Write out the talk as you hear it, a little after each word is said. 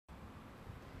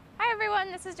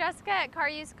everyone, this is Jessica at Car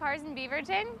Used Cars in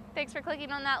Beaverton. Thanks for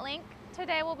clicking on that link.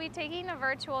 Today we'll be taking a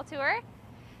virtual tour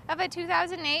of a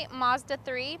 2008 Mazda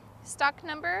 3, stock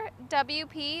number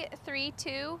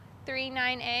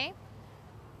WP3239A.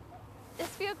 This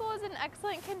vehicle is in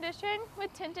excellent condition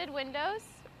with tinted windows,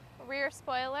 rear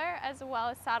spoiler, as well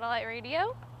as satellite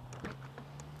radio.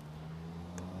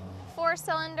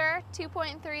 4-cylinder,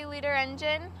 2.3-liter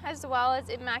engine, as well as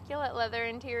immaculate leather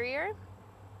interior.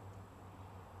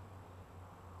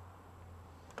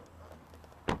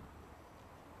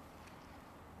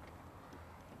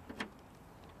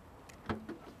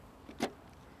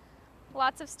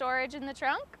 Lots of storage in the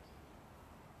trunk.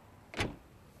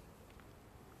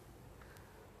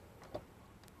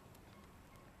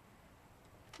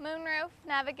 Moonroof,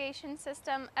 navigation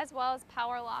system, as well as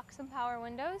power locks and power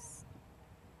windows.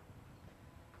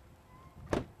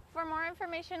 For more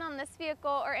information on this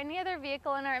vehicle or any other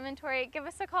vehicle in our inventory, give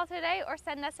us a call today or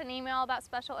send us an email about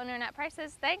special internet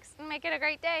prices. Thanks, and make it a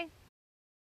great day.